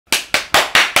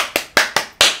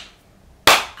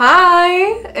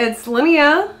Hi, it's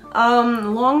Linnea.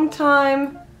 Long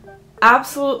time,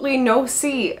 absolutely no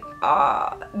see.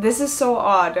 This is so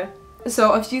odd.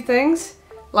 So a few things.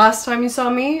 Last time you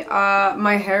saw me,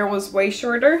 my hair was way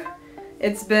shorter.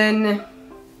 It's been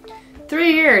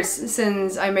 3 years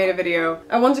since I made a video.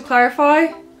 I want to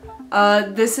clarify,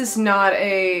 this is not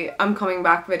a I'm coming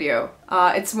back video.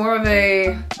 It's more of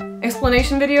a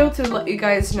explanation video to let you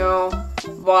guys know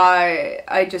why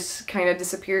I just kind of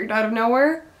disappeared out of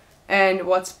nowhere and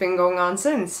what's been going on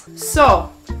since.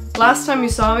 So, last time you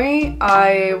saw me,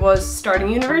 I was starting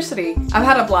university. I've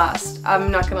had a blast, I'm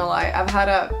not gonna lie. I've had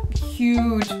a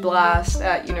huge blast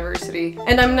at university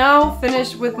and I'm now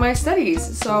finished with my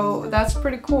studies, so that's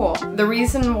pretty cool. The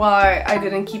reason why I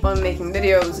didn't keep on making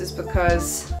videos is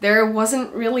because there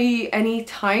wasn't really any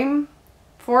time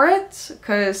for it,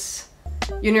 because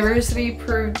university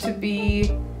proved to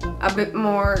be a bit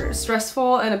more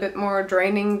stressful and a bit more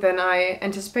draining than I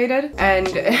anticipated, and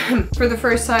for the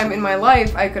first time in my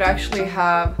life I could actually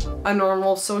have a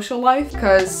normal social life,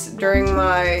 because during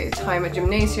my time at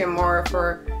gymnasium, or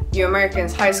for you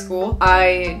Americans, high school,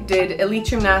 I did elite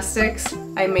gymnastics,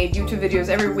 I made YouTube videos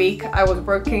every week, I was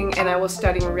working and I was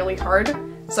studying really hard,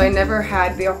 so I never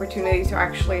had the opportunity to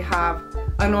actually have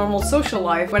a normal social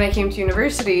life. When I came to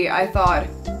university, I thought,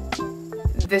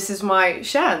 this is my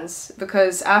chance,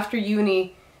 because after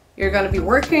uni you're gonna be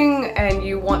working and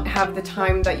you won't have the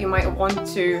time that you might want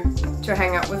to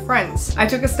hang out with friends. I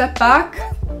took a step back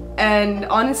and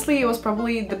honestly it was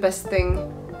probably the best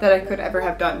thing that I could ever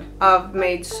have done. I've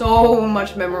made so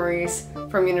much memories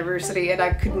from university and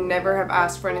I could never have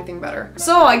asked for anything better.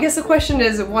 So I guess the question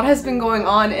is, what has been going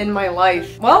on in my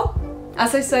life? Well,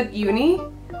 as I said, uni.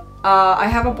 I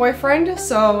have a boyfriend,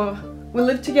 so we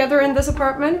live together in this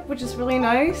apartment, which is really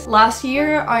nice. Last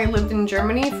year, I lived in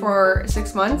Germany for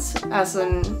 6 months as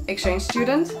an exchange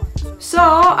student. So,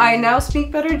 I now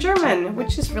speak better German,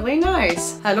 which is really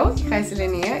nice. Hallo, ich heiße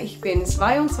Linnea, ich bin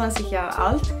 22 Jahre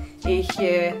alt. Ich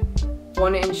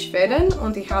wohne in Schweden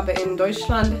und ich habe in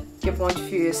Deutschland gewohnt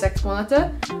für 6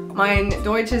 Monate. Mein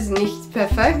Deutsch ist nicht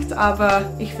perfekt, aber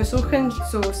ich versuche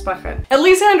zu sprechen. At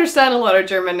least I understand a lot of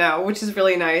German now, which is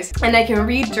really nice. And I can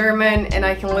read German and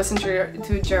I can listen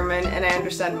to German and I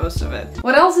understand most of it.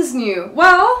 What else is new?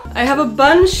 Well, I have a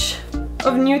bunch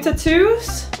of new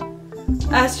tattoos,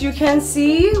 as you can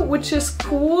see, which is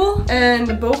cool,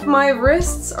 and both my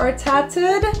wrists are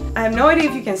tatted. I have no idea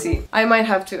if you can see. I might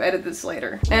have to edit this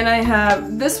later. And I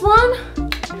have this one.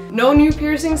 No new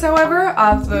piercings, however.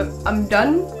 I'm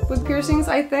done with piercings,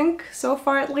 I think, so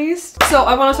far at least. So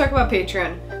I want to talk about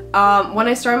Patreon. When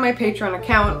I started my Patreon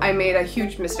account, I made a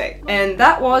huge mistake, and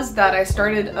that was that I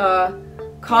started a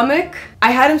comic.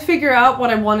 I hadn't figured out what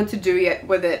I wanted to do yet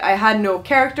with it. I had no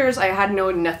characters, I had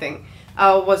no nothing.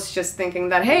 I was just thinking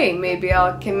that, hey, maybe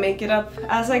I can make it up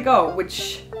as I go,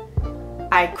 which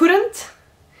I couldn't.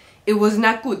 It was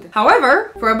not good.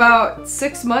 However, for about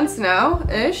 6 months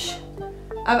now-ish,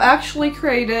 I've actually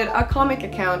created a comic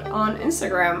account on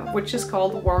Instagram, which is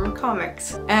called Warm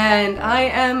Comics. And I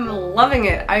am loving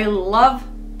it. I love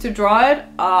to draw it.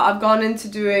 I've gone into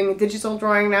doing digital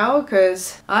drawing now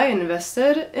because I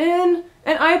invested in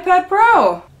an iPad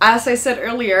Pro. As I said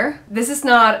earlier, this is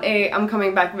not a I'm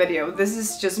coming back video. This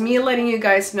is just me letting you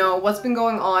guys know what's been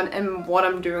going on and what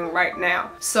I'm doing right now.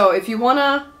 So if you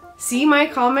wanna see my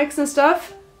comics and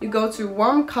stuff, you go to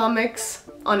Warm Comics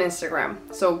on Instagram.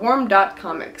 So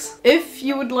warm.comics. If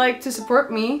you would like to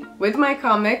support me with my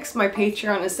comics, my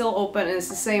Patreon is still open and it's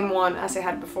the same one as I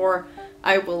had before.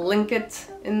 I will link it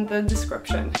in the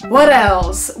description. What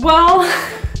else? Well,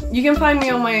 you can find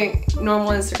me on my normal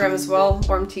Instagram as well,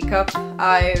 Warm Teacup.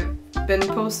 I've been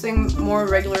posting more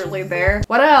regularly there.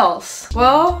 What else?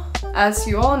 Well, as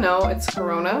you all know, it's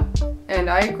Corona, and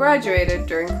I graduated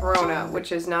during Corona,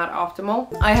 which is not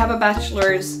optimal. I have a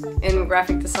bachelor's in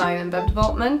graphic design and web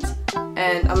development,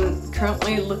 and I'm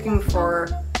currently looking for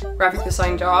graphic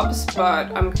design jobs,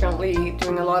 but I'm currently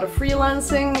doing a lot of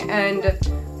freelancing, and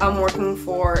I'm working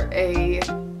for a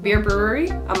beer brewery,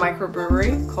 a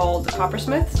microbrewery called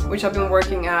Coppersmith, which I've been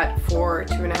working at for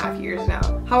 2.5 years now.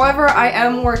 However, I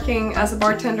am working as a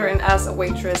bartender and as a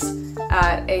waitress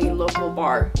at a local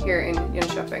bar here in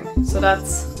Jönköping. So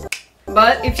that's...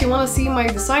 But if you want to see my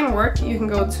design work, you can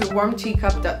go to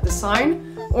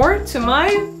warmteacup.design or to my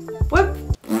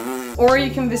or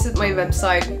you can visit my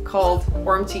website called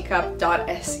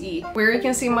warmteacup.se, where you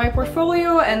can see my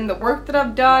portfolio and the work that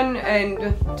I've done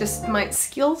and just my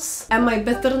skills. Am I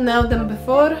better now than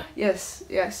before? Yes,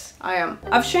 I am.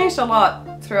 I've changed a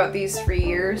lot throughout these 3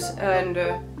 years, and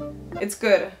it's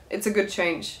good. It's a good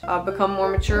change. I've become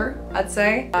more mature, I'd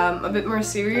say. A bit more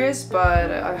serious, but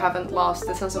I haven't lost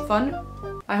the sense of fun,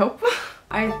 I hope.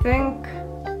 I think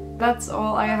that's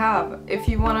all I have. If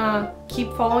you wanna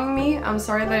keep following me, I'm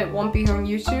sorry that it won't be here on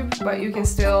YouTube, but you can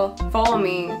still follow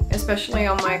me, especially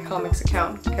on my comics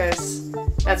account, because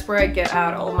that's where I get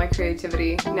out all my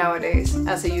creativity nowadays,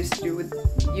 as I used to do with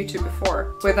YouTube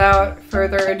before. Without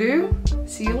further ado,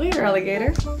 see you later,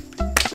 alligator.